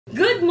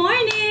Good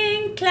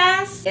morning,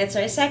 class! It's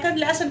our second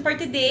lesson for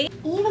today.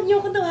 Huwag niyo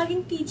akong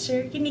tawaging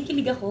teacher.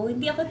 Kinikilig ako.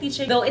 Hindi ako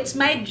teacher. Though it's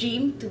my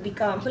dream to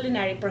become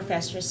culinary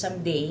professor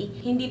someday.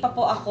 Hindi pa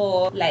po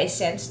ako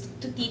licensed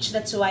to teach.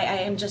 That's why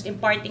I am just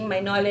imparting my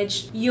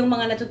knowledge. Yung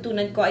mga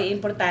natutunan ko ay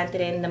importante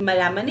rin na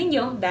malaman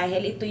ninyo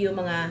dahil ito yung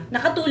mga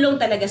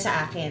nakatulong talaga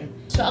sa akin.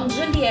 So, ang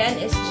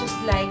julienne is just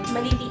like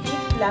maliliit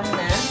lang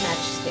na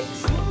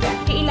matchsticks.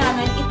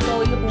 Kailangan ito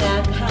yung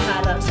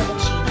naghaharang sa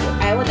kutsilyo.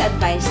 I would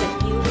advise that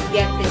you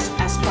get this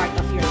as part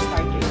of your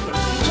starter kit.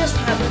 You just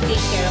have to take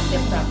care of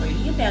them properly.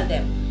 You tell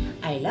them,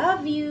 I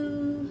love you.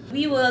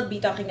 We will be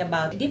talking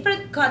about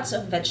different cuts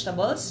of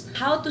vegetables,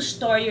 how to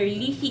store your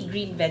leafy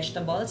green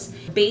vegetables,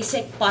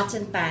 basic pots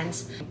and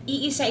pans.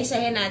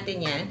 Iisa-isahin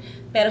natin yan,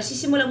 pero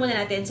sisimulan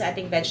muna natin sa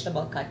ating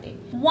vegetable cutting.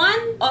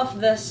 One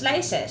of the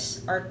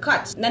slices or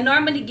cuts na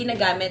normally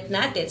ginagamit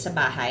natin sa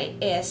bahay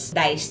is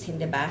diced,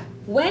 hindi ba?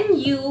 When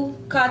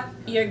you cut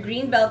your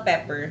green bell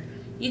pepper,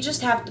 you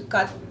just have to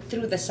cut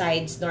through the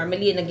sides.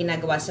 Normally, yun ang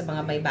ginagawa sa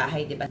mga may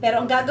bahay, di ba?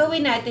 Pero ang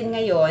gagawin natin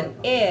ngayon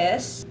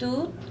is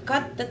to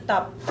cut the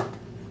top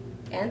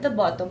and the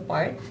bottom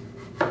part.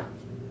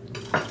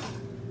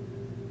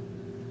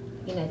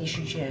 In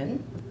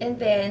addition,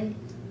 and then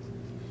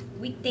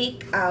we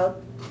take out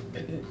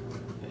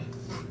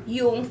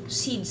yung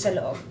seed sa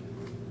loob.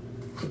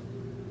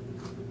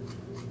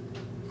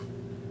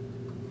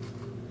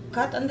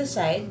 Cut on the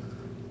side.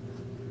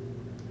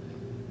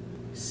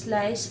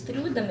 Slice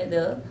through the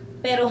middle,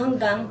 pero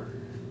hanggang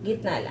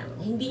gitna lang.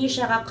 Hindi nyo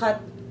siya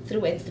ka-cut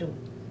through and through.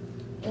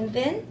 And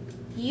then,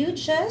 you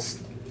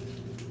just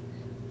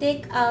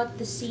take out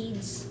the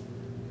seeds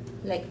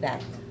like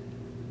that.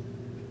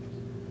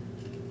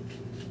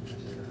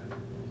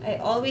 I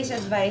always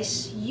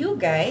advise you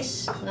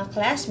guys, na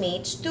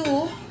classmates,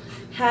 to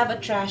have a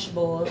trash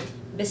bowl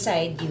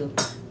beside you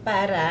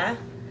para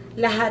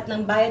lahat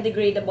ng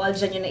biodegradable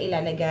dyan yun na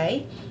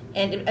ilalagay.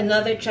 And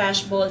another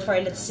trash bowl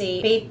for, let's say,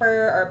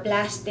 paper or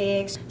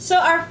plastics. So,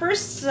 our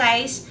first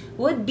slice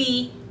would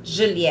be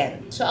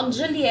julienne. So, ang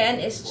julienne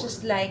is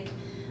just like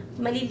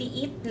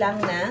maliliit lang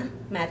na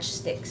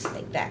matchsticks,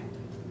 like that.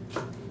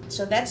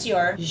 So, that's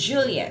your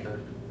julienne.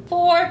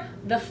 For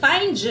the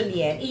fine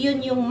julienne,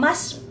 iyon yung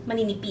mas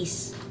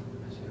maninipis.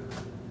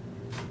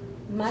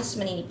 Mas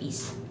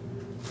maninipis.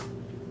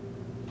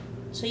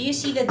 So, you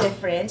see the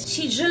difference?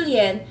 Si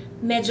julienne,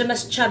 medyo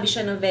mas chubby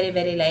siya ng very,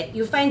 very light.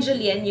 You find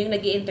julienne, yung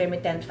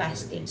nag-i-intermittent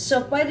fasting.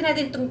 So, pwede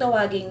natin itong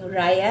tawaging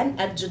Ryan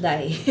at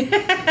Juday.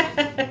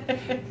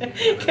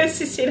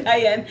 Kasi si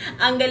Ryan,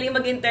 ang galing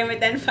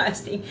mag-intermittent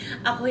fasting.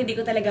 Ako, hindi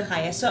ko talaga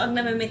kaya. So, ang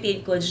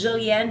nami-maintain ko,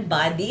 julienne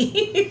body.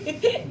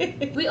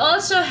 We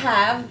also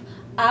have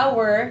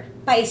our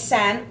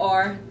paisan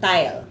or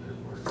tile.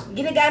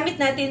 Ginagamit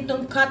natin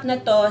itong cut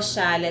na to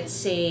sa, let's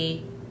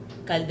say,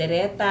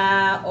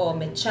 kaldereta o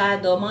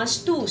mechado, mga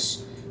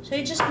stews. So,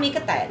 you just make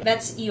a tile.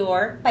 That's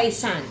your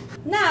paisan.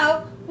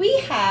 Now,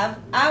 we have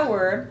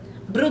our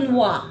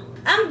brunoise.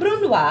 Ang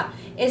brunoise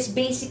is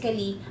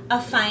basically a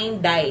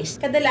fine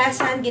dice.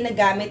 Kadalasan,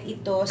 ginagamit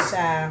ito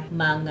sa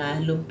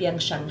mga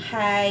lumpiang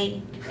Shanghai.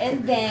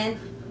 And then,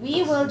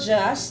 we will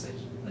just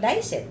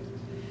dice it.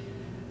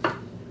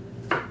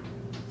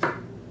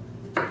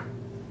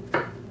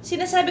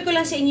 Sinasabi ko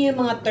lang sa inyo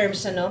yung mga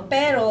terms, ano?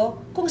 Pero,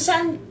 kung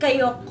saan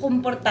kayo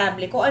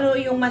komportable, kung ano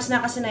yung mas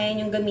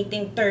nakasanayan yung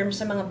gamiting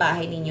terms sa mga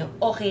bahay ninyo,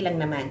 okay lang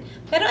naman.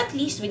 Pero at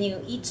least, when you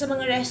eat sa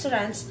mga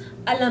restaurants,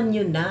 alam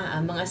nyo na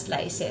ang mga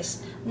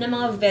slices ng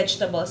mga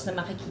vegetables na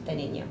makikita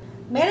ninyo.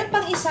 Meron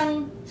pang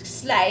isang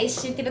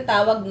slice, yung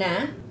tinatawag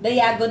na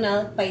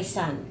diagonal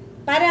paisan.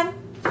 Parang,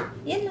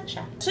 yan lang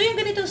siya. So, yung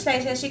ganitong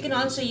slices, you can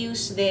also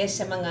use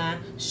this sa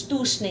mga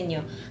stews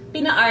ninyo.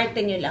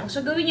 Pina-arte nyo lang. So,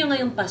 gawin nyo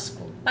ngayong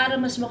Pasko para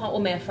mas mukhang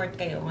umeffort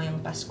kayo ngayong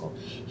Pasko.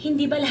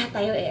 Hindi ba lahat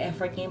tayo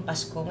e-effort ngayong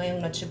Pasko,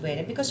 ngayong Noche Buena?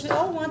 Because we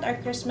all want our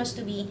Christmas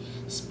to be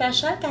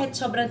special kahit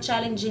sobrang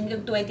challenging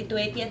yung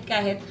 2020 at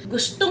kahit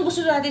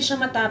gustong-gusto natin siya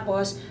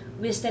matapos,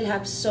 we still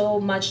have so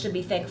much to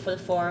be thankful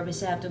for. We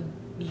still have to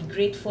be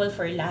grateful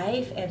for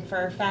life and for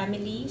our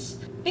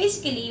families.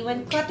 Basically,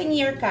 when cutting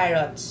your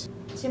carrots,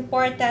 it's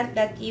important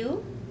that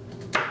you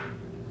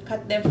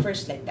cut them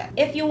first like that.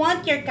 If you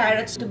want your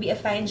carrots to be a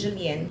fine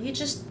julienne, you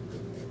just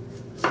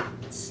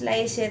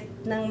slice it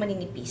ng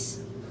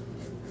maninipis.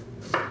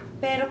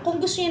 Pero kung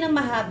gusto niyo ng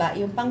mahaba,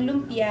 yung pang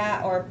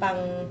lumpia or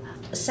pang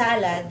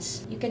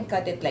salads, you can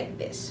cut it like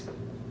this.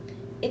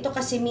 Ito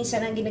kasi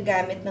minsan ang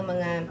ginagamit ng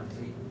mga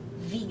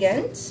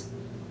vegans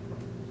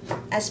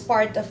as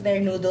part of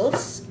their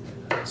noodles.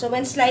 So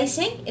when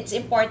slicing, it's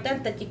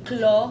important that you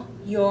claw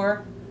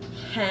your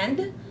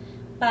hand.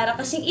 Para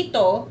kasing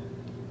ito,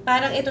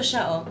 parang ito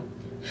siya, oh.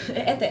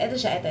 ito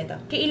siya.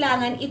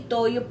 Kailangan ito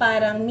yung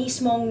parang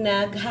mismong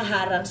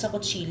naghaharang sa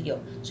kutsilyo.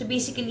 So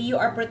basically, you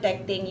are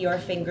protecting your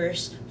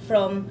fingers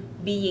from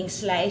being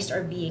sliced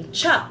or being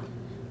chopped.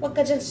 Huwag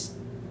ka dyan.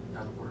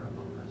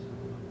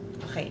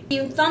 Okay.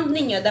 Yung thumb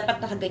ninyo, dapat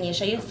nakaganyan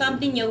siya. Yung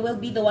thumb ninyo will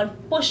be the one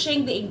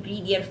pushing the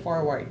ingredient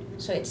forward.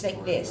 So it's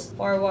like this.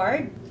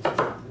 Forward.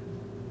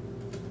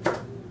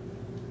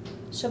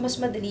 So mas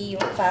madali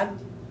yung pag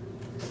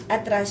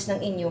atras ng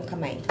inyong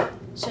kamay.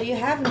 So, you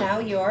have now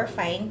your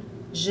fine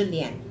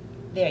julienne.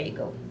 There you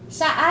go.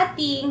 Sa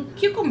ating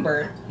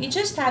cucumber, you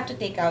just have to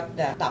take out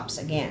the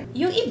tops again.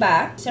 Yung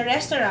iba, sa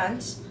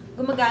restaurants,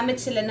 gumagamit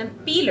sila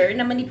ng peeler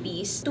na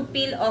manipis to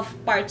peel off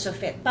parts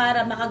of it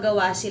para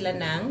makagawa sila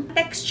ng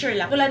texture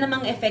lang. Wala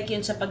namang effect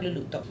yun sa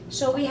pagluluto.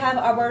 So, we have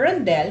our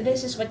rondelle.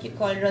 This is what you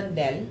call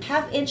rondelle.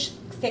 Half-inch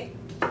thick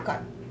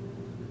cut.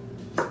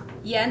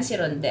 Yan si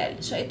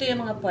rondelle. So, ito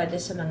yung mga pwede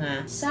sa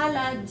mga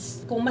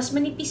salads. Kung mas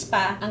manipis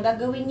pa, ang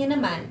gagawin niya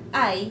naman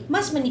ay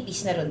mas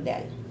manipis na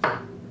rondelle.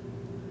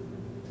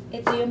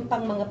 Ito yung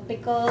pang mga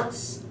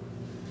pickles,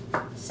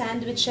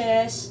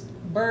 sandwiches,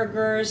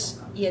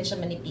 burgers, yan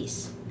siya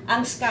manipis.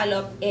 Ang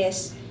scallop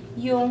is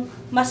yung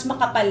mas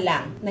makapal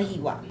lang na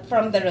hiwa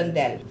from the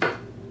rondelle.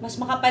 Mas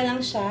makapal lang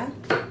siya,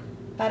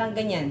 parang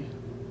ganyan.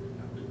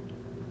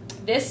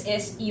 This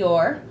is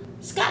your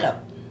scallop.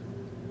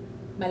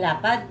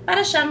 Malapad.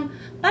 Para siyang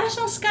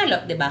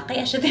scallop, diba?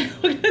 Kaya siya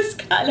tinawag na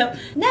scallop.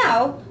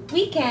 Now,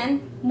 we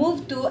can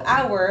move to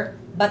our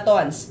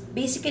batons.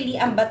 Basically,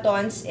 ang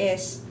batons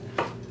is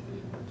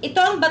ito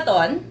ang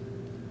baton,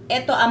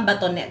 ito ang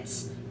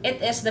batonettes.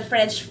 It is the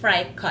French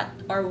fry cut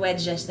or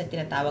wedges na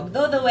tinatawag.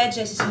 Though the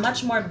wedges is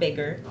much more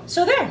bigger.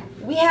 So there,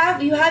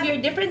 you have your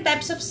different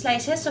types of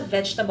slices of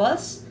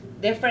vegetables,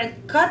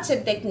 different cuts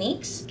and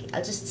techniques. Okay,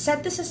 I'll just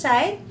set this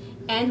aside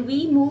and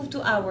we move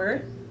to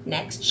our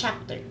next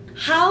chapter.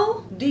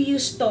 How do you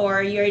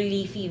store your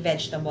leafy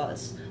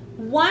vegetables?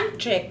 One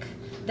trick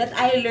that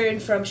I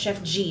learned from Chef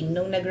Jean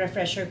nung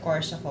nag-refresher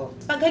course ako.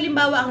 Pag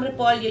halimbawa ang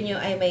repolyo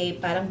nyo ay may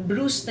parang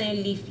bruised na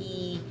yung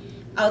leafy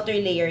outer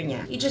layer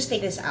niya, you just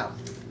take this out.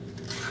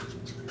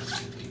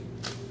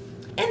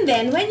 And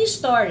then, when you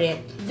store it,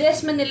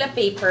 this Manila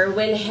paper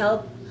will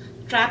help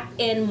trap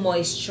in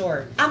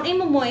moisture. Ang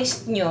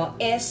imo-moist nyo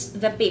is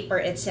the paper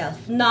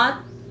itself,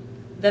 not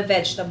the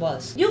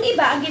vegetables. Yung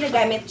iba, ang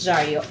ginagamit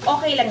jaryo,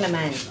 okay lang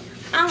naman.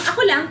 Ang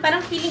ako lang,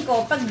 parang feeling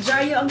ko, pag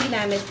jaryo ang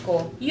ginamit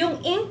ko,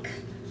 yung ink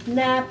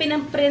na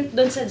pinamprint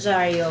doon sa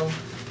jaryo,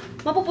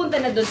 mapupunta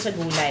na doon sa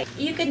gulay.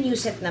 You can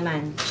use it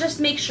naman. Just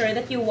make sure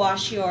that you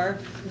wash your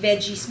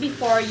veggies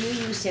before you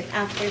use it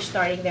after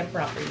storing them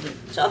properly.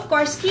 So of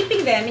course,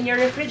 keeping them in your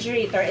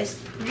refrigerator is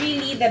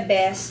really the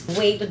best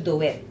way to do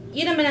it.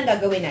 Yun naman ang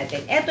gagawin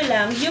natin. Ito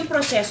lang, yung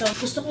proseso,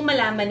 gusto kong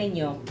malaman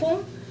ninyo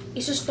kung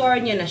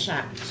iso-store nyo na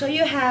siya. So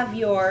you have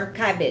your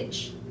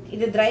cabbage.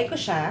 I-dry ko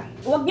siya.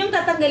 Huwag nyong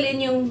tatanggalin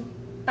yung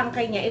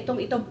tangkay niya,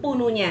 itong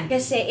puno niya.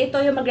 Kasi ito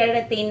yung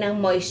magre-retain ng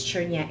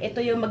moisture niya.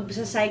 Ito yung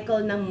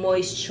magsa-cycle ng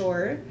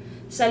moisture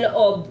sa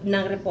loob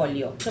ng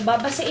repolyo. So,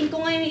 babasain ko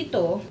ngayon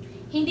ito.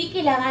 Hindi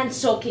kailangan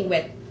soaking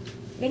wet.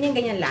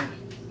 Ganyan-ganyan lang.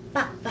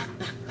 Pak, pak,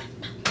 pak, pak,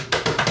 pak.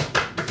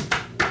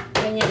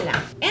 Ganyan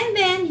lang. And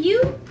then,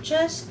 you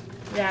just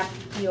wrap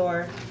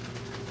your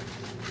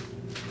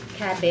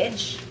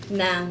cabbage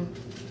ng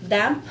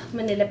damp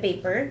Manila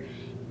paper.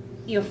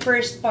 Yung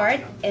first part,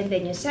 and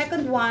then yung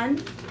second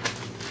one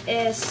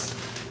is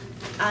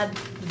a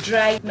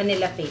dry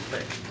Manila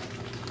paper.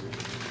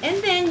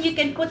 And then you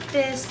can put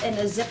this in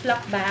a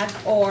Ziploc bag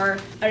or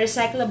a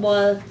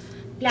recyclable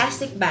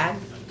plastic bag,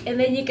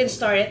 and then you can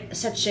store it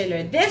sa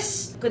chiller.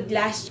 This could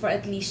last for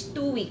at least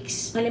 2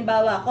 weeks.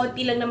 Halimbawa,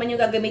 konti lang naman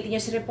yung gagamitin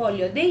nyo sa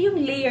repolyo, then yung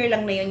layer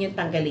lang na yun yung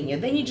tanggalin nyo.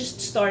 Then you just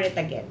store it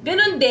again.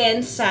 Ganon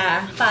din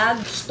sa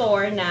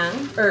pag-store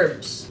ng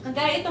herbs.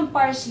 Kagaya itong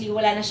parsley,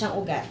 wala na siyang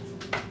ugat.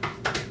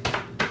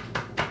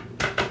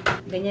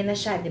 Ganyan na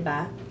siya, di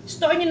ba?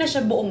 Store nyo na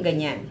siya buong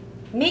ganyan.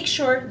 Make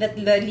sure that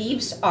the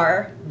leaves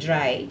are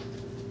dry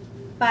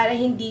para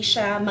hindi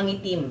siya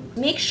mangitim.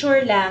 Make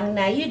sure lang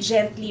na you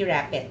gently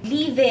wrap it,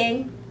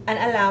 leaving an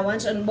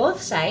allowance on both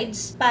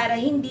sides para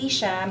hindi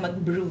siya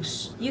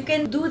mag-bruise. You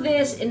can do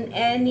this in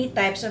any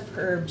types of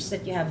herbs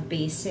that you have,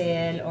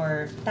 basil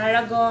or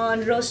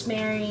tarragon,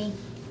 rosemary,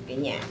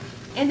 ganyan.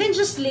 And then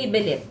just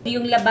label it.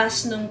 Yung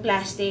labas ng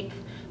plastic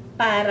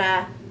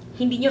para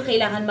hindi nyo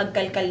kailangan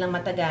magkalkal ng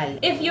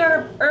matagal. If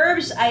your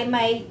herbs ay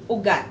may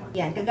ugat,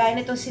 yan, kagaya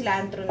nitong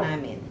cilantro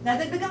namin.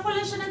 Dadagdagan ko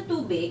lang siya ng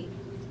tubig.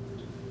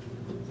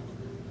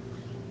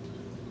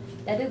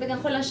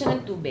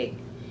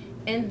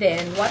 And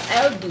then, what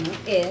I'll do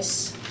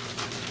is,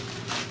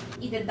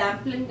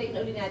 idadamp lang din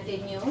ulit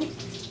natin yung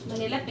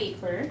Manila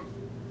paper.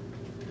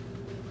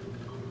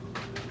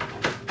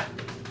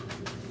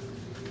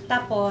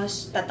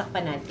 Tapos,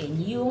 tatakpan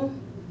natin yung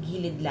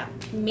gilid lang.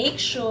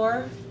 Make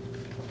sure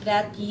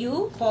that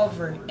you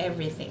cover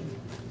everything.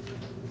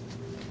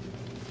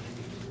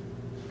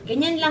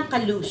 Ganyan lang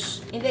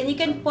ka-loose. And then you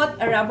can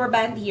put a rubber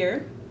band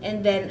here,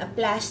 and then a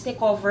plastic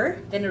cover,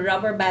 then a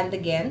rubber band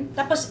again.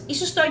 Tapos,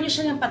 isustor nyo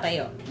siya ng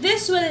patayo.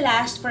 This will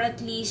last for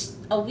at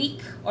least a week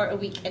or a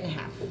week and a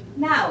half.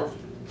 Now,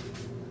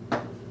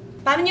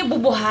 paano nyo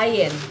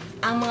bubuhayin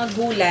ang mga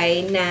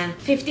gulay na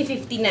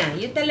 50-50 na?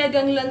 Yung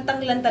talagang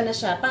lantang-lanta na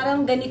siya,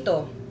 parang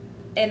ganito.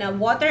 And a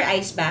water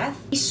ice bath,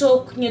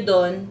 i-soak nyo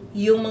doon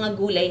yung mga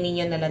gulay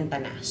ninyo na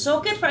lanta na.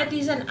 Soak it for at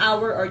least an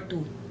hour or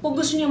 2. Kung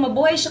gusto nyo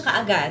mabuhay siya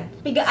kaagad,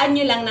 pigaan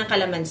nyo lang ng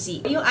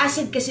kalamansi. Yung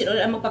acid kasi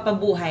ang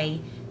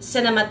magpapabuhay sa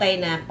namatay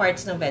na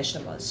parts ng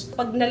vegetables.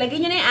 Pag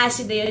nalagay nyo na yung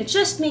acid na yun,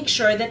 just make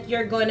sure that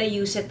you're gonna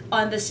use it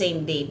on the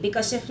same day.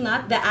 Because if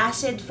not, the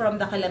acid from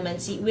the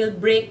calamansi will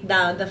break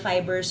down the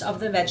fibers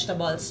of the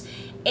vegetables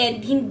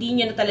and hindi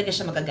nyo na talaga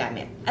siya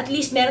magagamit. At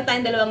least meron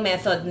tayong dalawang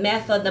method.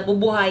 Method na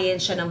bubuhayin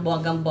siya ng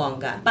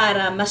bonggang-bongga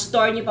para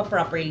ma-store nyo pa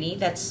properly.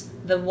 That's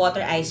the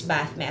water ice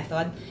bath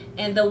method.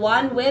 And the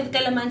one with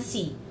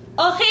calamansi.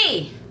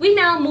 Okay! We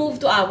now move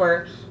to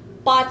our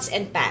pots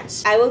and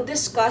pans. I will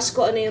discuss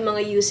kung ano yung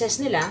mga uses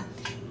nila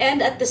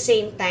and at the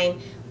same time,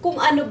 kung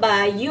ano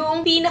ba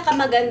yung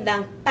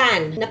pinakamagandang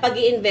pan na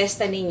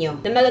pag-iinvesta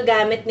ninyo na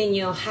magagamit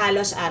ninyo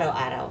halos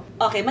araw-araw.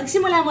 Okay,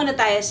 magsimula muna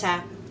tayo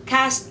sa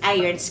cast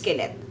iron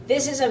skillet.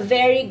 This is a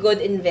very good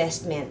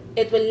investment.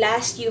 It will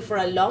last you for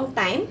a long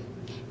time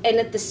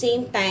and at the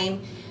same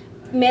time,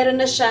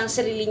 meron na siyang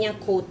sarili niyang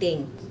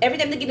coating.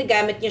 Every time na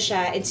ginagamit nyo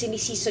siya and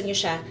sinisison nyo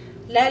siya,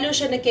 lalo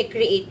siya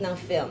nagke-create ng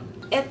film.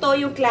 Ito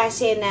yung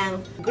klase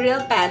ng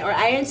grill pan or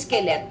iron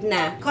skillet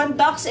na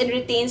conducts and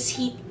retains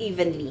heat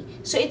evenly.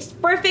 So it's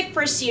perfect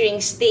for searing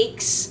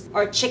steaks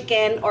or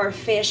chicken or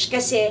fish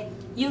kasi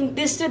yung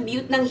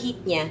distribute ng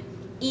heat niya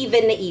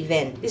even na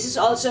even. This is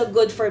also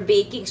good for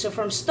baking. So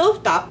from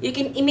stovetop, you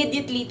can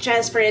immediately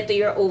transfer it to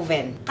your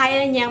oven.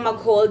 Kaya niyang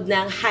mag-hold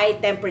ng high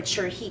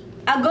temperature heat.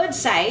 A good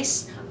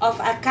size of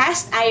a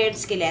cast iron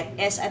skillet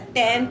is a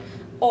 10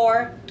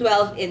 or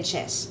 12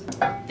 inches.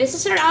 This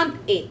is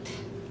around 8.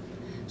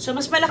 So,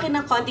 mas malaki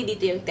ng konti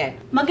dito yung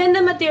 10.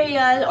 Magandang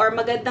material or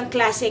magandang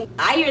klaseng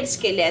iron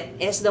skillet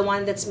is the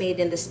one that's made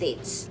in the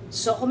States.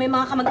 So, kung may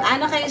mga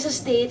kamag-anak kayo sa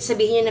States,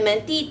 sabihin nyo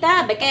naman,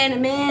 Tita, baka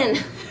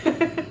naman.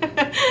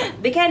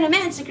 Baka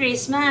naman sa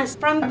Christmas.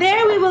 From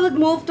there, we will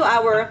move to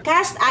our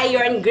cast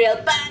iron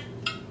grill pan.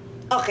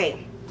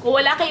 Okay.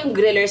 Kung wala kayong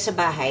griller sa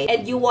bahay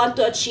and you want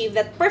to achieve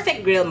that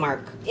perfect grill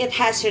mark,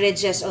 it has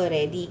ridges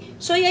already.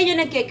 So, yan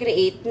yung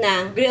nagkikreate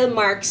ng grill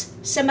marks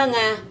sa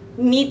mga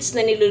meats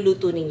na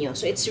niluluto ninyo.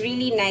 So, it's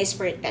really nice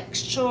for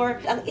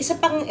texture. Ang isa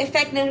pang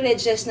effect ng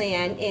ridges na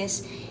yan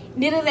is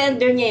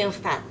nire-render niya yung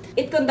fat.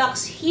 It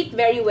conducts heat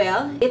very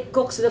well. It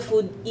cooks the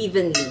food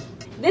evenly.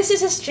 This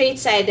is a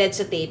straight-sided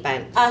saute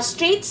pan. A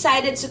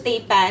straight-sided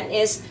saute pan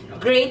is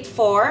great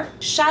for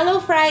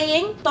shallow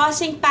frying,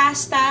 tossing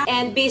pasta,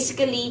 and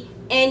basically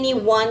any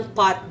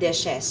one-pot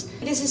dishes.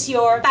 This is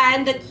your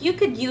pan that you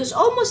could use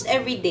almost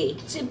every day.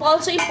 It's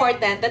also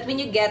important that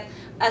when you get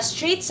a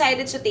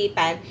straight-sided saute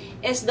pan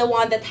is the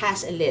one that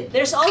has a lid.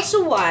 There's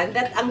also one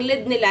that ang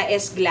lid nila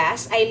is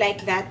glass. I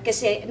like that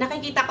kasi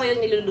nakikita ko yung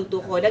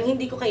niluluto ko nang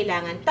hindi ko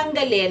kailangan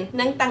tanggalin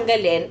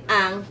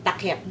ang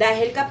takip.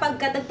 Dahil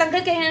kapag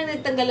nagtanggal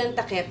kayo ng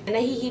takip,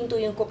 nahihinto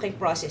yung cooking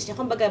process niya.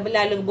 Kumbaga,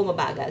 lalong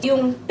bumabagal.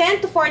 Yung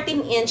 10 to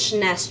 14 inch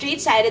na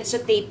straight-sided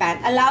saute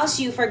pan allows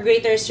you for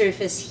greater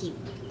surface heat.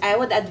 I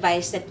would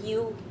advise that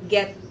you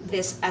get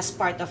this as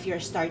part of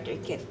your starter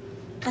kit.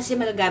 Kasi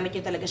magagamit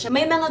nyo talaga siya.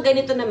 May mga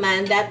ganito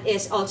naman that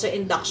is also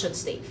induction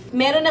safe.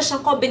 Meron na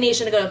siyang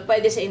combination na gano'n.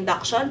 Pwede sa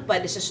induction,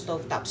 pwede sa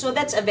stovetop. So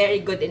that's a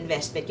very good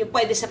investment. Yung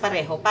pwede sa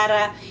pareho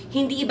para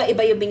hindi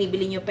iba-iba yung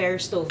binibili nyo per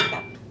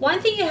stovetop. One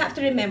thing you have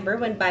to remember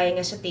when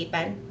buying a saute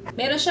pan,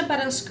 meron siyang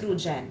parang screw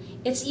dyan.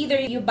 It's either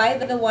you buy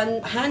the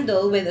one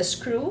handle with a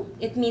screw,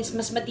 it means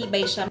mas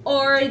matibay siya,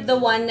 or the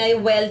one na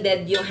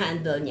welded yung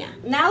handle niya.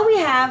 Now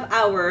we have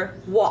our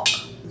wok.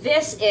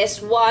 This is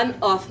one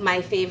of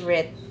my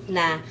favorite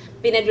na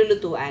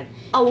pinaglulutuan.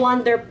 A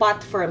wonder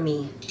pot for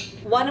me.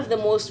 One of the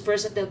most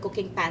versatile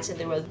cooking pans in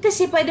the world.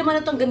 Kasi pwede mo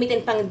na itong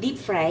gamitin pang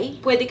deep fry.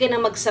 Pwede ka na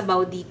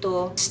magsabaw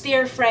dito.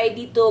 Stir fry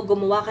dito.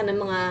 Gumawa ka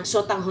ng mga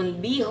sotanghon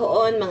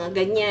bihon, mga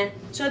ganyan.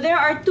 So there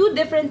are two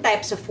different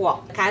types of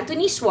wok.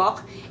 Cantonese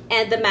wok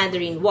and the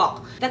Mandarin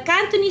wok. The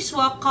Cantonese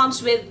wok comes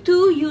with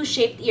two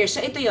U-shaped ears.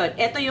 So ito yon.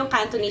 Ito yung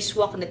Cantonese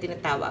wok na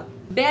tinatawag.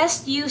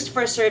 Best used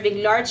for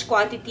serving large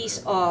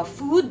quantities of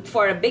food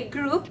for a big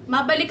group.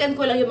 Mabalikan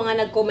ko lang yung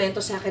mga nagkomento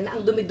sa akin na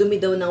ang dumi-dumi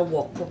daw ng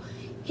wok ko.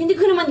 Hindi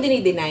ko naman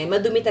dinideny,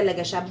 madumi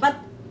talaga siya.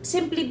 But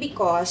simply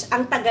because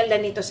ang tagal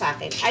na nito sa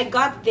akin. I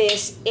got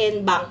this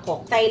in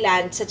Bangkok,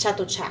 Thailand, sa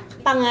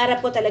Chatuchak. Pangarap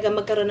ko talaga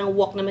magkaroon ng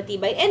wok na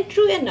matibay. And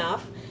true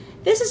enough,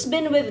 this has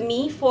been with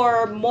me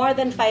for more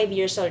than 5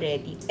 years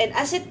already. And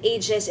as it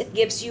ages, it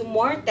gives you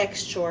more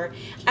texture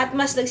at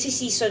mas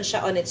nagsiseason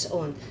siya on its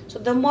own.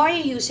 So the more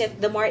you use it,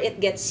 the more it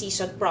gets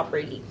seasoned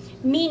properly.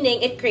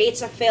 Meaning, it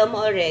creates a film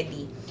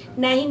already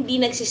na hindi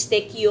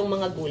nagsistick yung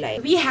mga gulay.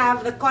 We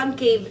have the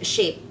concave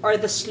shape or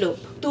the slope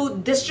to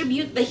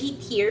distribute the heat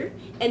here.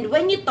 And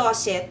when you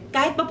toss it,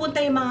 kahit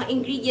papunta yung mga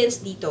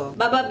ingredients dito,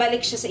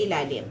 bababalik siya sa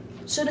ilalim.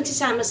 So,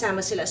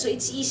 nagsisama-sama sila. So,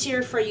 it's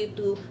easier for you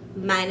to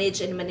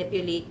manage and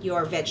manipulate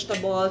your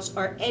vegetables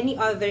or any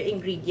other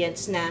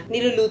ingredients na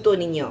niluluto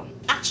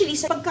ninyo. Actually,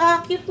 sa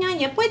pagka-cute nga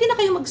niya, pwede na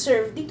kayo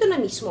mag-serve dito na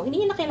mismo.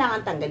 Hindi niyo na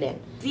kailangan tanggalin.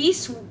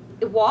 These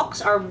woks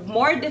are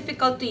more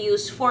difficult to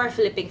use for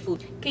flipping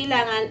food.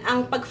 Kailangan,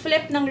 ang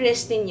pag-flip ng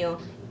wrist ninyo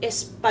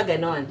is pa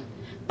ganon.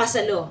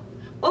 Pasalo.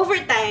 Over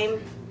time,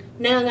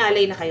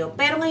 nangangalay na kayo.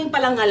 Pero ngayon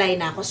palang ngalay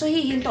na ako, so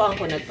hihintuan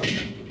ko na to.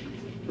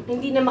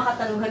 Hindi na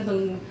makatanungan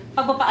tong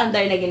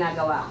pagpapaandar na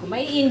ginagawa ko.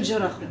 May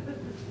injure ako.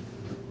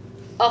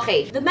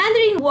 Okay, the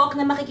Mandarin wok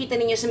na makikita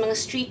ninyo sa mga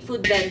street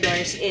food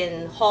vendors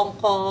in Hong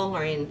Kong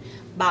or in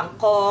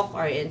Bangkok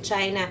or in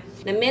China,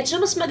 na medyo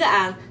mas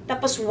magaang,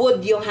 tapos wood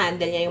yung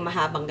handle niya, yung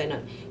mahabang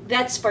ganun.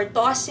 That's for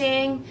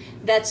tossing,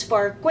 that's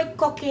for quick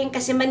cooking,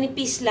 kasi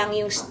manipis lang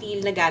yung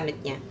steel na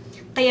gamit niya.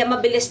 Kaya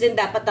mabilis din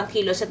dapat ang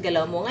kilos at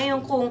galaw mo.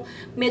 Ngayon, kung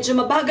medyo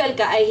mabagal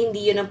ka, ay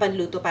hindi yun ang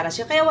panluto para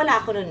sa'yo. Kaya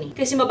wala ako nun eh,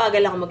 kasi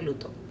mabagal ako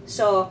magluto.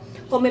 So,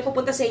 kung may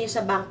pupunta sa inyo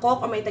sa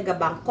Bangkok or may taga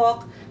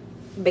Bangkok,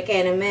 beke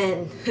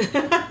naman.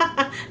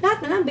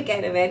 Lahat na lang beke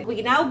naman.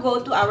 We now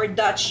go to our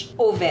Dutch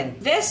oven.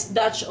 This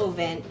Dutch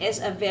oven is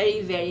a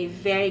very, very,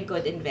 very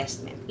good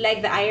investment.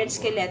 Like the iron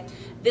skillet,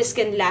 this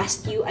can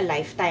last you a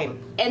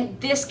lifetime. And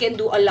this can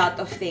do a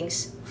lot of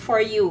things for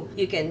you.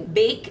 You can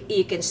bake,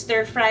 you can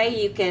stir fry,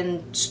 you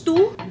can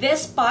stew.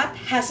 This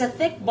pot has a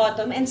thick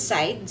bottom and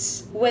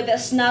sides with a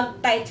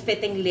snug,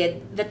 tight-fitting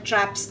lid that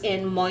traps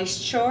in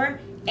moisture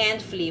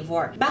and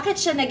flavor. Bakit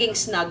siya naging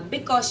snug?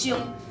 Because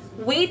yung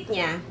weight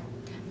niya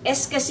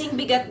is kasing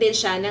bigat din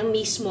siya ng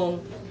mismong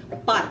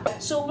pot.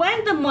 So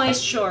when the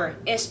moisture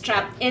is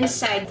trapped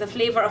inside, the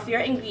flavor of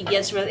your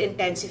ingredients will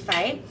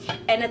intensify,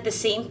 and at the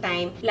same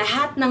time,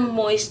 lahat ng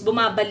moist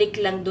bumabalik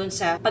lang dun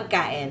sa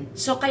pagkain.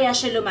 So kaya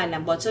siya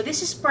lumalambot. So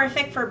this is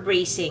perfect for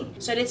braising.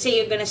 So let's say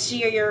you're gonna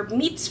sear your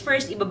meats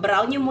first,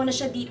 ibabrown nyo muna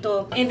siya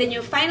dito, and then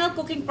yung final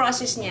cooking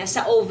process niya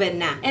sa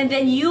oven na. And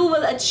then you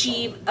will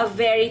achieve a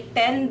very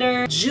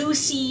tender,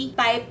 juicy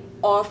type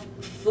of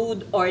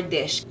food or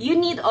dish. You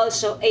need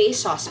also a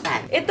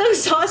saucepan. Itong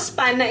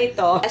saucepan na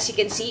ito, as you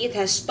can see, it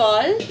has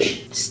tall,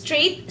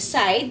 straight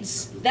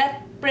sides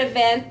that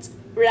prevent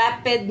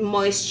rapid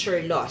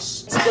moisture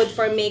loss. It's good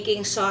for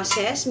making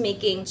sauces,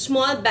 making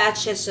small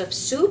batches of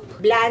soup,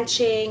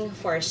 blanching,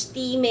 for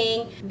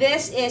steaming.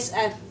 This is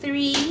a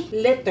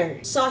 3-liter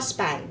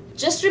saucepan.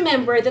 Just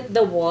remember that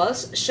the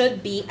walls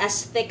should be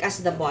as thick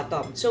as the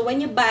bottom. So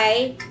when you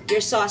buy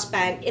your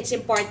saucepan, it's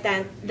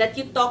important that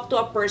you talk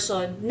to a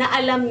person na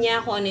alam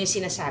niya kung ano yung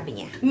sinasabi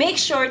niya. Make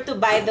sure to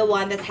buy the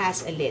one that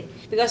has a lid.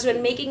 Because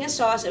when making a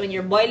sauce, when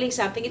you're boiling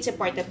something, it's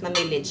important na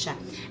may lid siya.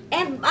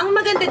 And ang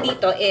maganda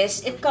dito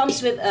is, it comes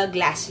with a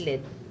glass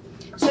lid.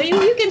 So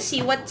you can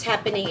see what's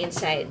happening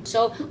inside.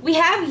 So we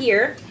have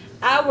here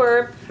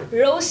our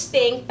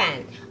roasting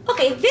pan.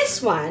 Okay,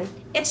 this one,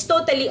 it's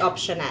totally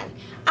optional.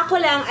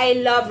 Ako lang,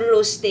 I love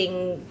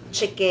roasting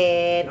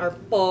chicken or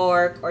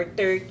pork or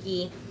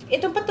turkey.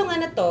 Itong patungan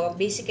na to,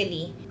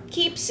 basically,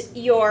 keeps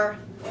your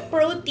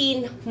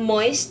protein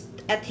moist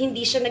at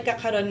hindi siya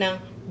nagkakaroon ng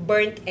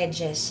burnt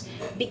edges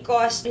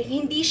because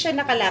hindi siya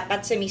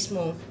nakalapat sa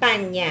mismong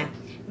pan niya.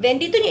 Then,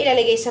 dito niyo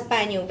ilalagay sa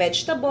pan yung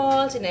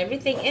vegetables and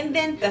everything. And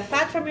then, the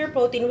fat from your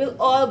protein will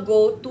all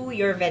go to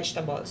your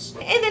vegetables.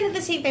 And then, at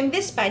the same time,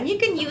 this pan, you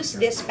can use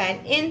this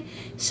pan in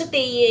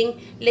sauteing,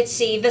 let's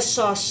say, the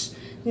sauce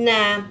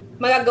na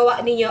magagawa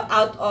ninyo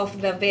out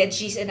of the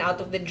veggies and out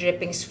of the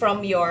drippings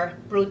from your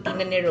protein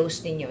na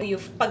ni-roast ninyo.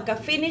 Yung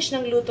pagka-finish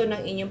ng luto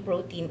ng inyong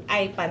protein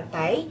ay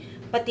pantay,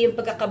 pati yung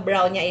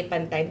pagkaka-brown niya ay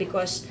pantay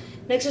because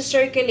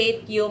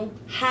nagsa-circulate yung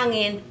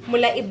hangin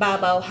mula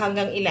ibabaw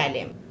hanggang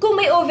ilalim.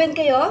 Kung may oven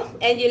kayo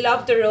and you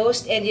love to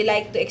roast and you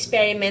like to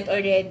experiment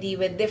already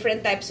with different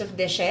types of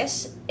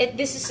dishes,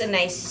 this is a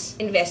nice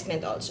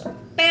investment also.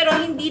 Pero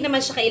hindi naman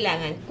siya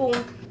kailangan kung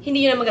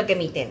hindi nyo na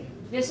magagamitin.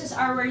 This is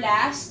our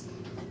last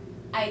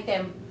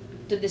item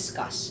to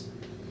discuss.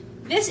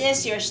 This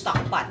is your stock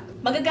pot.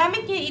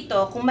 Magagamit niyo ito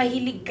kung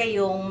mahilig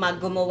kayong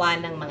gumawa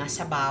ng mga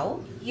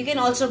sabaw. You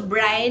can also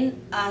brine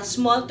a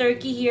small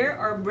turkey here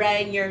or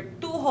brine your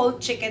 2 whole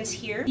chickens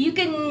here. You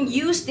can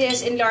use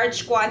this in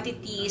large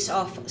quantities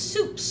of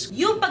soups.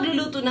 Yung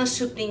pagluluto ng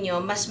soup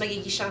ninyo, mas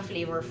magiging siyang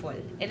flavorful.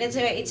 And that's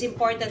why it's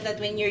important that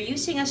when you're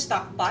using a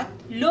stock pot,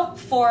 look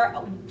for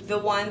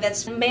the one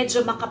that's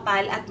medyo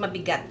makapal at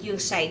mabigat yung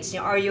sides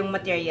niya or yung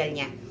material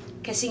niya.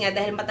 Kasi nga,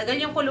 dahil matagal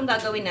yung kulong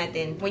gagawin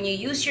natin, when you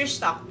use your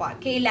stock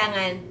pot,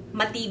 kailangan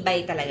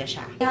matibay talaga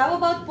siya. How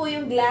about po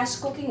yung glass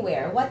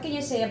cookingware? What can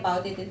you say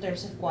about it in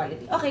terms of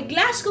quality? Okay,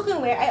 glass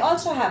cookingware, I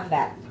also have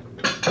that.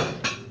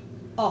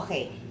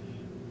 Okay.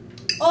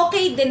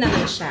 Okay din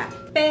naman siya.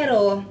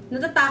 Pero,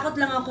 natatakot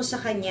lang ako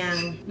sa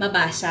kanyang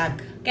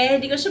mabasag.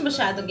 Kaya hindi ko siya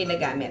masyadong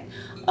ginagamit.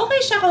 Okay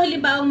siya kung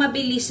halimbawa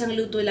mabilis ang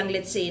luto lang,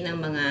 let's say, ng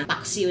mga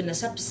paksiw na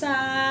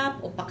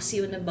sapsap o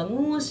paksiw na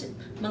bangus,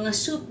 mga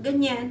soup,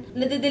 ganyan.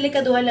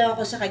 Nadidelikaduhan lang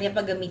ako sa kanya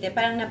pag gamitin.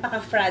 Parang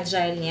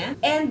napaka-fragile niya.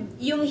 And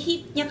yung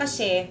heat niya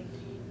kasi,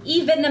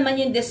 even naman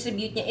yung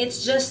distribute niya,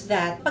 it's just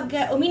that, pag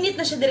uminit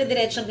na siya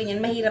dire-diretsong ganyan,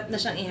 mahirap na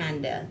siyang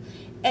i-handle.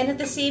 And at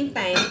the same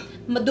time,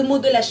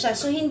 dumudula siya.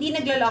 So, hindi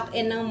naglo-lock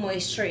in ng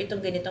moisture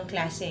itong ganitong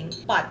klaseng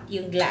pot,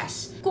 yung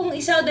glass. Kung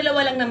isa o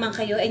dalawa lang naman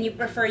kayo and you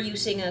prefer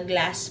using a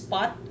glass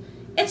pot,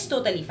 it's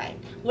totally fine.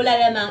 Wala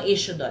namang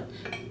issue doon.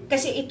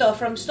 Kasi ito,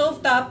 from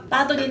stovetop,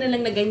 pato nyo na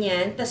lang na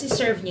ganyan, tapos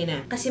i-serve nyo na.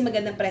 Kasi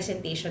magandang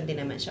presentation din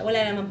naman siya.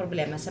 Wala namang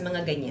problema sa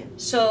mga ganyan.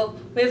 So,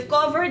 we've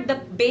covered the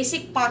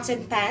basic pots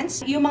and pans.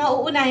 Yung mga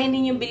uunahin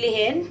ninyong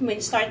bilihin when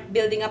start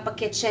building up a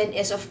kitchen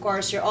is, of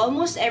course, your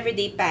almost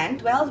everyday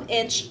pan,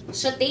 12-inch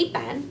saute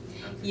pan,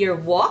 your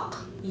wok,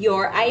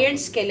 your iron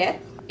skillet,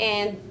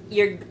 and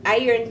your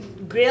iron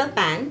grill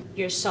pan,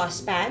 your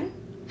saucepan.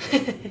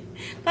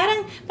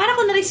 Parang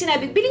ko na rin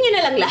sinabi, bilhin nyo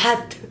na lang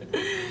lahat.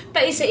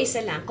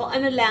 Paisa-isa lang, kung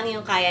ano lang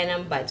yung kaya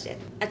ng budget.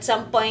 At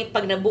some point,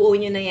 pag nabuo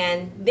nyo na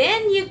yan,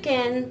 then you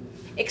can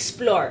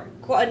explore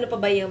kung ano pa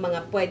ba yung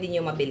mga pwede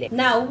nyo mabili.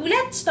 Now,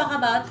 let's talk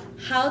about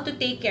how to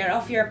take care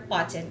of your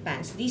pots and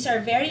pans. These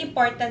are very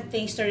important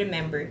things to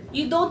remember.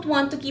 You don't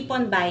want to keep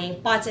on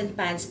buying pots and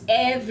pans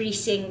every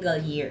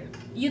single year.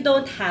 You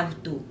don't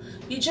have to.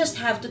 You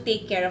just have to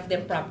take care of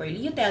them properly.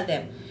 You tell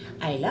them,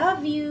 I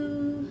love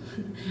you.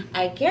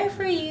 I care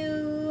for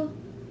you.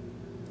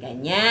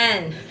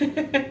 Ganyan.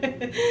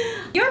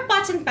 Your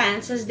pots and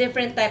pans has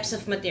different types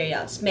of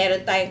materials.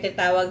 Meron tayong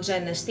tinatawag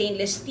dyan na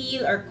stainless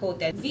steel or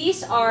coated.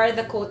 These are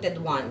the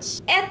coated ones.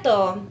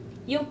 Ito,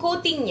 yung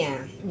coating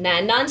niya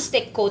na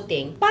non-stick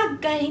coating,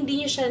 pagka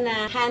hindi nyo siya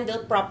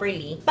na-handle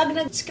properly, pag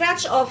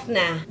nag-scratch off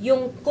na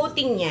yung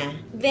coating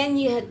niya, then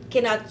you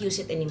cannot use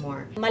it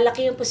anymore.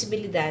 Malaki yung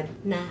posibilidad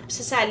na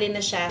sasali na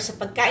siya sa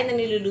pagkain na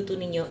niluluto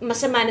ninyo,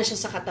 masama na siya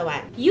sa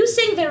katawan.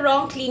 Using the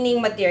wrong cleaning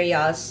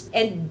materials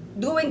and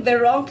doing the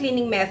wrong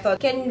cleaning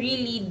method can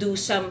really do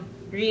some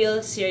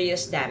real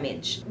serious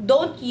damage.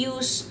 Don't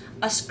use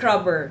a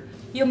scrubber,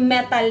 yung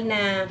metal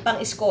na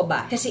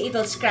pang-iskoba, kasi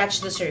it'll scratch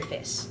the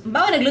surface.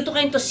 Bawa, nagluto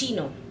kayong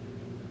tosino.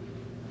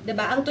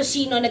 Diba? Ang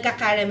tosino,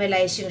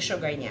 nagka-caramelize yung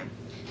sugar niya.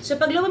 So,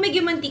 pag lumamig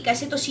yung mantika,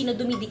 si tosino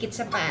dumidikit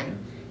sa pan,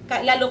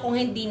 lalo kung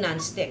hindi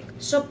non-stick.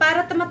 So,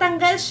 para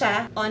matanggal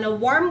siya, on a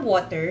warm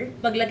water,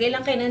 maglagay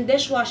lang kayo ng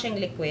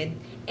dishwashing liquid,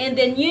 and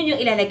then yun yung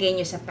ilalagay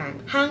nyo sa pan.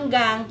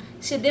 Hanggang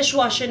si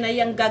dishwasher na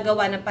yung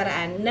gagawa ng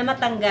paraan na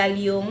matanggal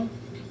yung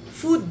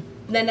food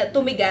na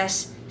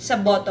tumigas sa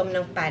bottom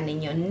ng pan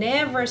ninyo.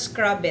 Never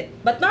scrub it.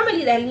 But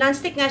normally, dahil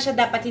non-stick nga siya,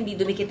 dapat hindi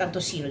dumikit ang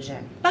tosino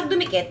dyan. Pag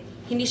dumikit,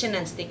 hindi siya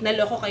non-stick.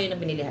 Naloko kayo na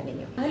binilihan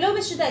ninyo. Hello,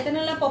 Miss Judy. Ito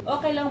na lang po.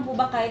 Okay lang po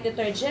ba kahit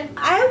detergent?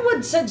 I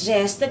would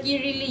suggest that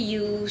you really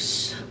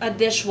use a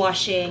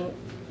dishwashing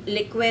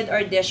liquid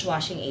or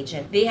dishwashing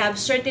agent. They have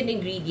certain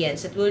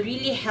ingredients that will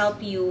really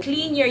help you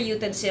clean your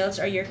utensils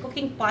or your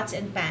cooking pots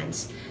and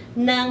pans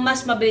nang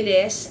mas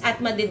mabilis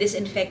at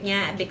madidisinfect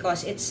niya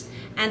because it's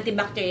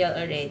antibacterial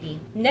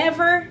already.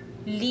 Never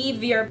leave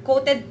your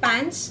coated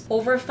pans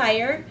over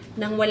fire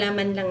nang wala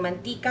man lang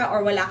mantika or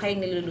wala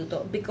kayong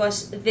niluluto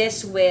because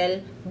this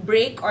will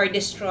break or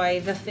destroy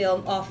the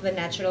film of the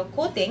natural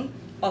coating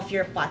of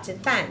your pots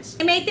and pans.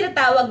 May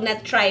tinatawag na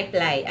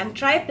tri-ply. Ang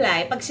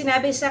tri-ply, pag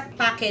sinabi sa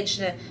package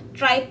na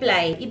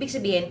tri-ply, ibig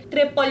sabihin,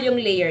 triple yung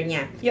layer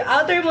niya. Yung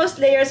outermost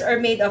layers are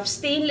made of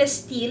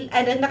stainless steel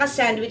and ang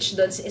naka-sandwich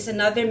doon is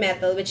another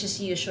metal which is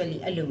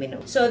usually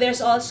aluminum. So there's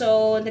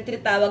also na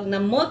tinatawag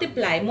na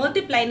multiply.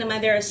 Multiply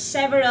naman, there are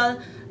several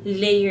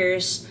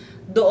layers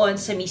doon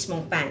sa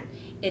mismong pan.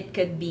 It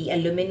could be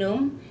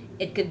aluminum,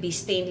 it could be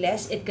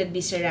stainless, it could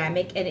be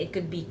ceramic, and it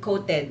could be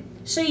coated.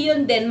 So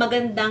yun din,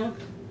 magandang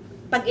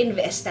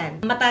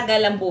pag-investan.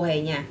 Matagal ang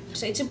buhay niya.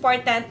 So it's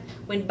important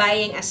when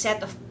buying a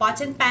set of pots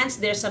and pans,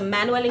 there's a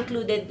manual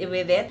included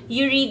with it.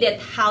 You read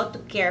it how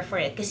to care for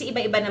it. Kasi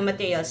iba-iba ng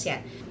materials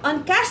yan.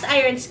 On cast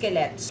iron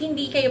skillets,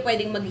 hindi kayo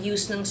pwedeng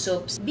mag-use ng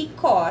soaps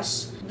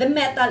because the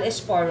metal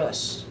is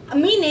porous.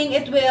 Meaning,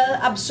 it will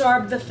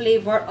absorb the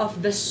flavor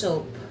of the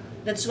soap.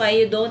 That's why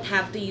you don't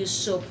have to use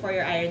soap for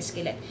your iron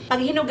skillet.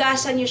 Pag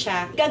hinugasan nyo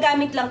siya,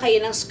 gagamit lang kayo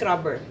ng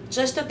scrubber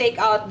just to take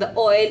out the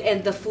oil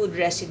and the food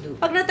residue.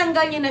 Pag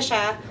natanggal nyo na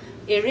siya,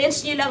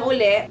 i-rinse nyo lang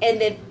uli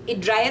and then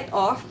i-dry it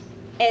off.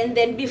 And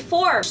then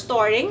before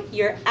storing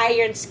your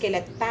iron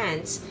skillet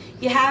pans,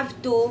 you have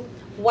to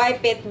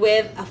wipe it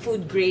with a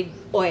food grade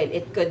oil.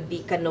 It could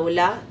be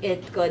canola,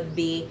 it could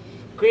be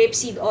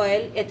grapeseed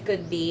oil, it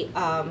could be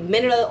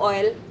mineral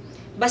oil.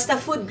 Basta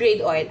food grade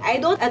oil. I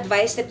don't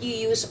advise that you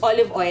use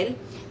olive oil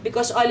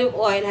because olive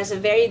oil has a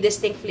very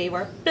distinct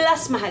flavor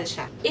plus mahal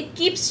siya. It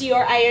keeps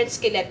your iron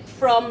skillet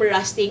from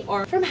rusting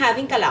or from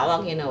having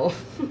kalawang, you know.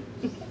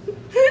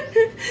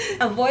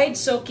 Avoid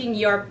soaking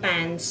your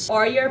pans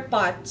or your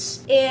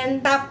pots in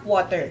tap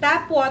water.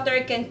 Tap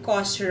water can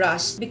cause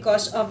rust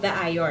because of the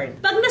iron.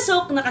 Pag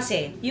na-soak na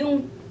kasi,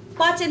 yung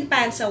pots and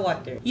pans sa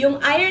water,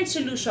 yung iron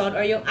solution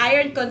or yung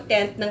iron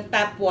content ng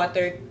tap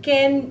water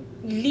can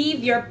leave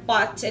your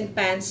pots and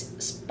pans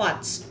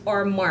spots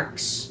or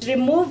marks.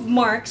 Remove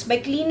marks by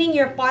cleaning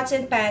your pots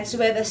and pans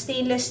with a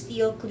stainless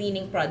steel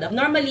cleaning product.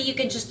 Normally, you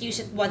can just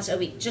use it once a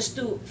week just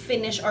to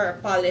finish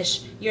or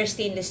polish your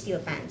stainless steel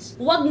pans.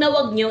 Wag na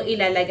wag nyo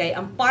ilalagay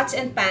ang pots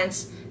and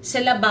pans sa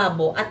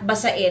lababo at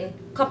basain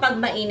kapag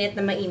mainit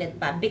na mainit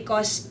pa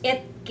because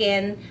it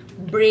can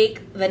break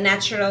the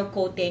natural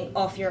coating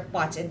of your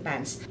pots and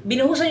pans.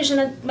 Binuhusan nyo siya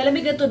ng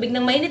malamig na tubig,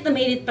 nang mainit na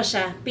mainit pa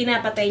siya,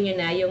 pinapatay nyo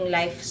na yung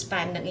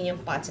lifespan ng inyong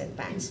pots and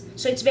pans.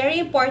 So it's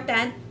very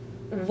important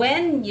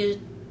when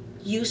you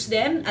use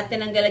them at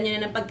tinanggalan nyo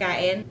na ng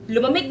pagkain,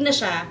 lumamig na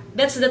siya,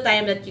 that's the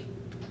time that you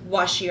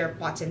wash your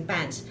pots and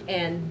pans.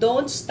 And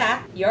don't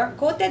stack your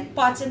coated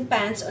pots and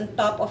pans on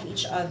top of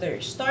each other.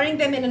 Storing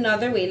them in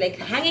another way, like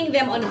hanging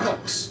them on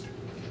hooks.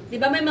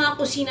 Diba may mga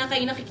kusina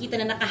kayo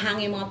nakikita na nakahang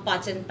yung mga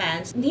pots and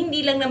pans?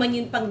 Hindi lang naman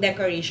yun pang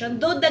decoration.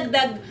 Though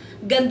dagdag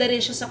ganda rin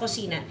siya sa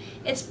kusina.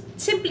 It's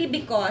simply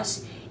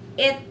because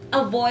it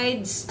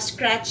avoids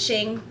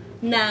scratching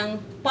ng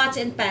pots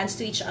and pans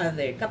to each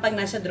other kapag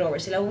nasa drawer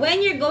sila.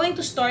 When you're going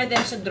to store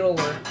them sa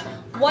drawer,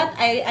 what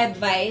I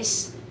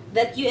advise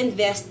that you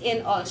invest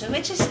in also,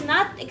 which is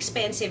not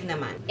expensive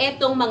naman,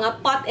 etong mga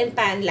pot and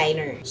pan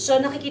liner.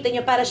 So, nakikita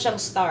nyo para siyang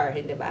star,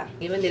 di ba?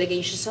 Yung nilagay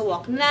nyo siya sa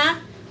wok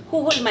na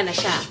huhulma na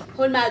siya.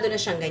 Hulmado na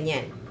siyang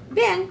ganyan.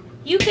 Then,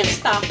 you can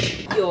stock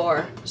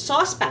your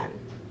saucepan.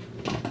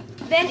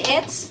 Then,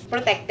 it's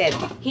protected.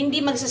 Hindi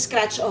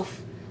magsa-scratch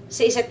off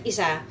sa isa't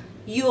isa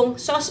yung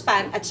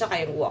saucepan at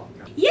saka yung wok.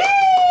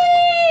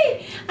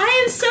 Yay! I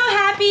am so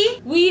happy!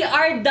 We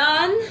are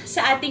done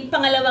sa ating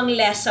pangalawang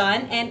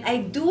lesson and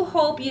I do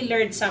hope you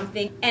learned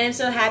something and I'm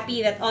so happy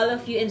that all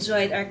of you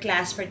enjoyed our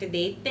class for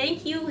today.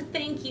 Thank you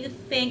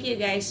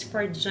guys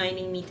for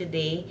joining me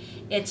today.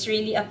 It's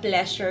really a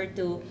pleasure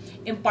to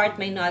impart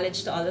my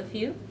knowledge to all of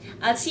you.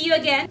 I'll see you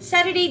again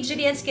Saturday,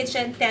 Judy's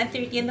Kitchen,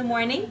 10:30 in the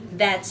morning.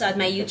 That's on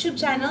my YouTube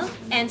channel.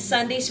 And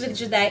Sundays with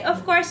Judy,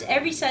 of course,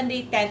 every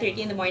Sunday,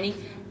 10:30 in the morning,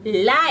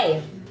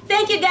 live.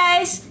 Thank you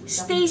guys.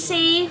 Stay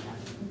safe,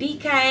 be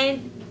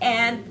kind,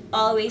 and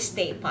always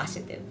stay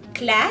positive.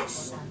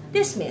 Class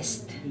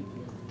dismissed.